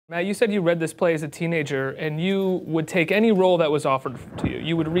Matt, you said you read this play as a teenager, and you would take any role that was offered to you.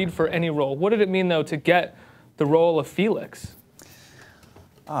 You would read for any role. What did it mean, though, to get the role of Felix?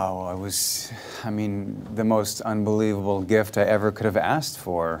 Oh, it was, the most unbelievable gift I ever could have asked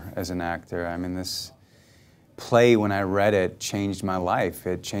for as an actor. This play, when I read it, changed my life.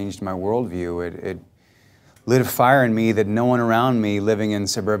 It changed my worldview. It lit a fire in me that no one around me living in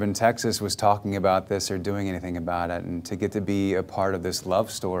suburban Texas was talking about this or doing anything about it. And to get to be a part of this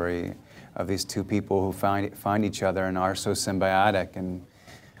love story of these two people who find each other and are so symbiotic. And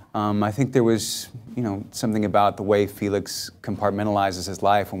I think there was, something about the way Felix compartmentalizes his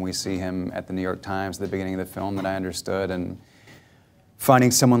life when we see him at the New York Times at the beginning of the film that I understood. And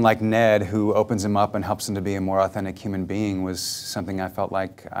finding someone like Ned who opens him up and helps him to be a more authentic human being was something I felt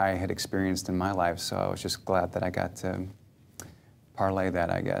like I had experienced in my life. So I was just glad that I got to parlay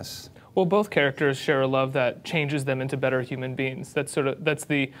that, I guess. Well, both characters share a love that changes them into better human beings. That's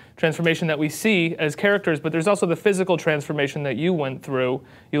the transformation that we see as characters, but there's also the physical transformation that you went through.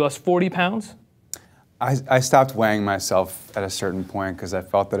 You lost 40 pounds? I stopped weighing myself at a certain point because I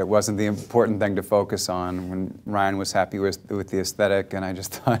felt that it wasn't the important thing to focus on when Ryan was happy with the aesthetic, and I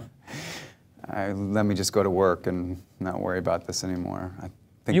just thought, let me just go to work and not worry about this anymore. I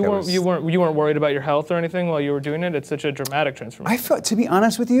think you weren't worried about your health or anything while you were doing it? It's such a dramatic transformation. I felt, to be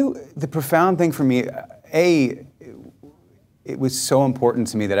honest with you, the profound thing for me, it was so important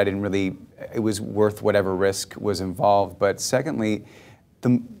to me that it was worth whatever risk was involved. But secondly,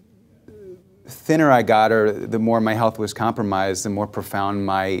 the thinner I got, or the more my health was compromised, the more profound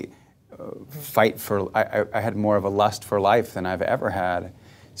my fight for, I had more of a lust for life than I've ever had.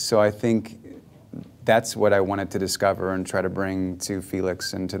 So I think that's what I wanted to discover and try to bring to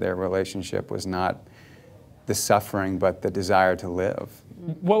Felix and to their relationship, was not the suffering, but the desire to live.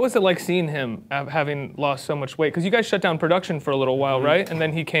 What was it like seeing him having lost so much weight? Because you guys shut down production for a little while, right? And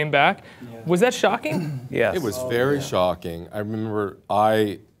then he came back. Yeah. Was that shocking? Yes. It was very shocking. I remember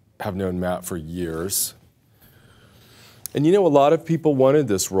I have known Matt for years. And a lot of people wanted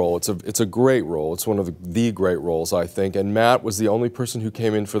this role. It's a great role. It's one of the great roles, I think. And Matt was the only person who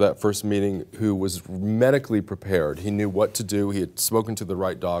came in for that first meeting who was medically prepared. He knew what to do. He had spoken to the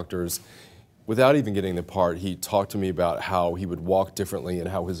right doctors. Without even getting the part, he talked to me about how he would walk differently and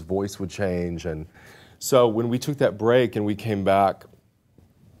how his voice would change. And so when we took that break and we came back,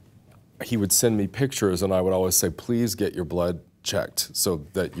 he would send me pictures, and I would always say, please get your blood checked so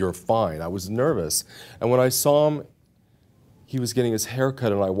that you're fine. I was nervous. And when I saw him, he was getting his hair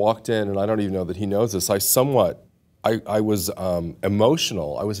cut, and I walked in, and I don't even know that he knows this. I was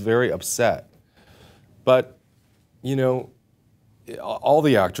emotional. I was very upset. But, all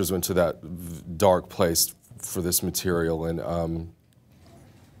the actors went to that dark place for this material, and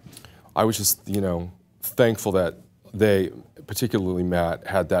I was just, thankful that they, particularly Matt,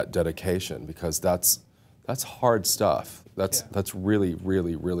 had that dedication, because that's hard stuff. That's really,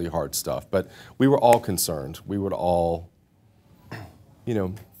 really, really hard stuff. But we were all concerned. We would all,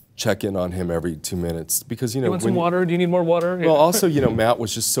 check in on him every 2 minutes, because you want some water? Do you need more water? Well, also, Matt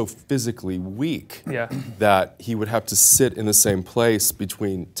was just so physically weak that he would have to sit in the same place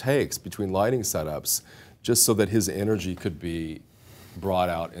between takes, between lighting setups, just so that his energy could be brought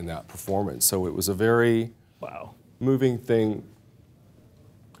out in that performance. So it was a very moving thing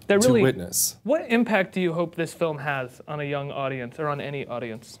to witness. What impact do you hope this film has on a young audience, or on any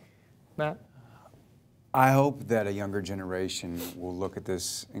audience? Matt? I hope that a younger generation will look at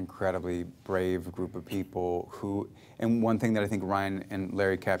this incredibly brave group of people who, and one thing that I think Ryan and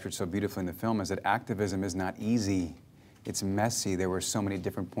Larry captured so beautifully in the film is that activism is not easy. It's messy. There were so many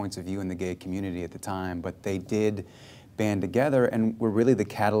different points of view in the gay community at the time, but they did band together and were really the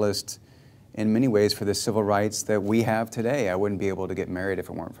catalyst in many ways for the civil rights that we have today. I wouldn't be able to get married if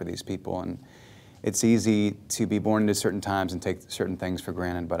it weren't for these people. And it's easy to be born into certain times and take certain things for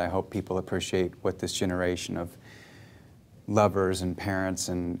granted, but I hope people appreciate what this generation of lovers and parents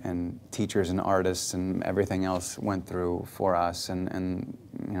and teachers and artists and everything else went through for us, and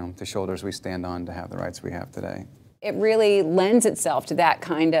the shoulders we stand on to have the rights we have today. It really lends itself to that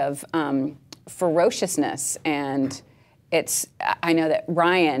kind of ferociousness, and I know that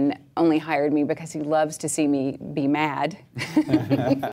Ryan only hired me because he loves to see me be mad.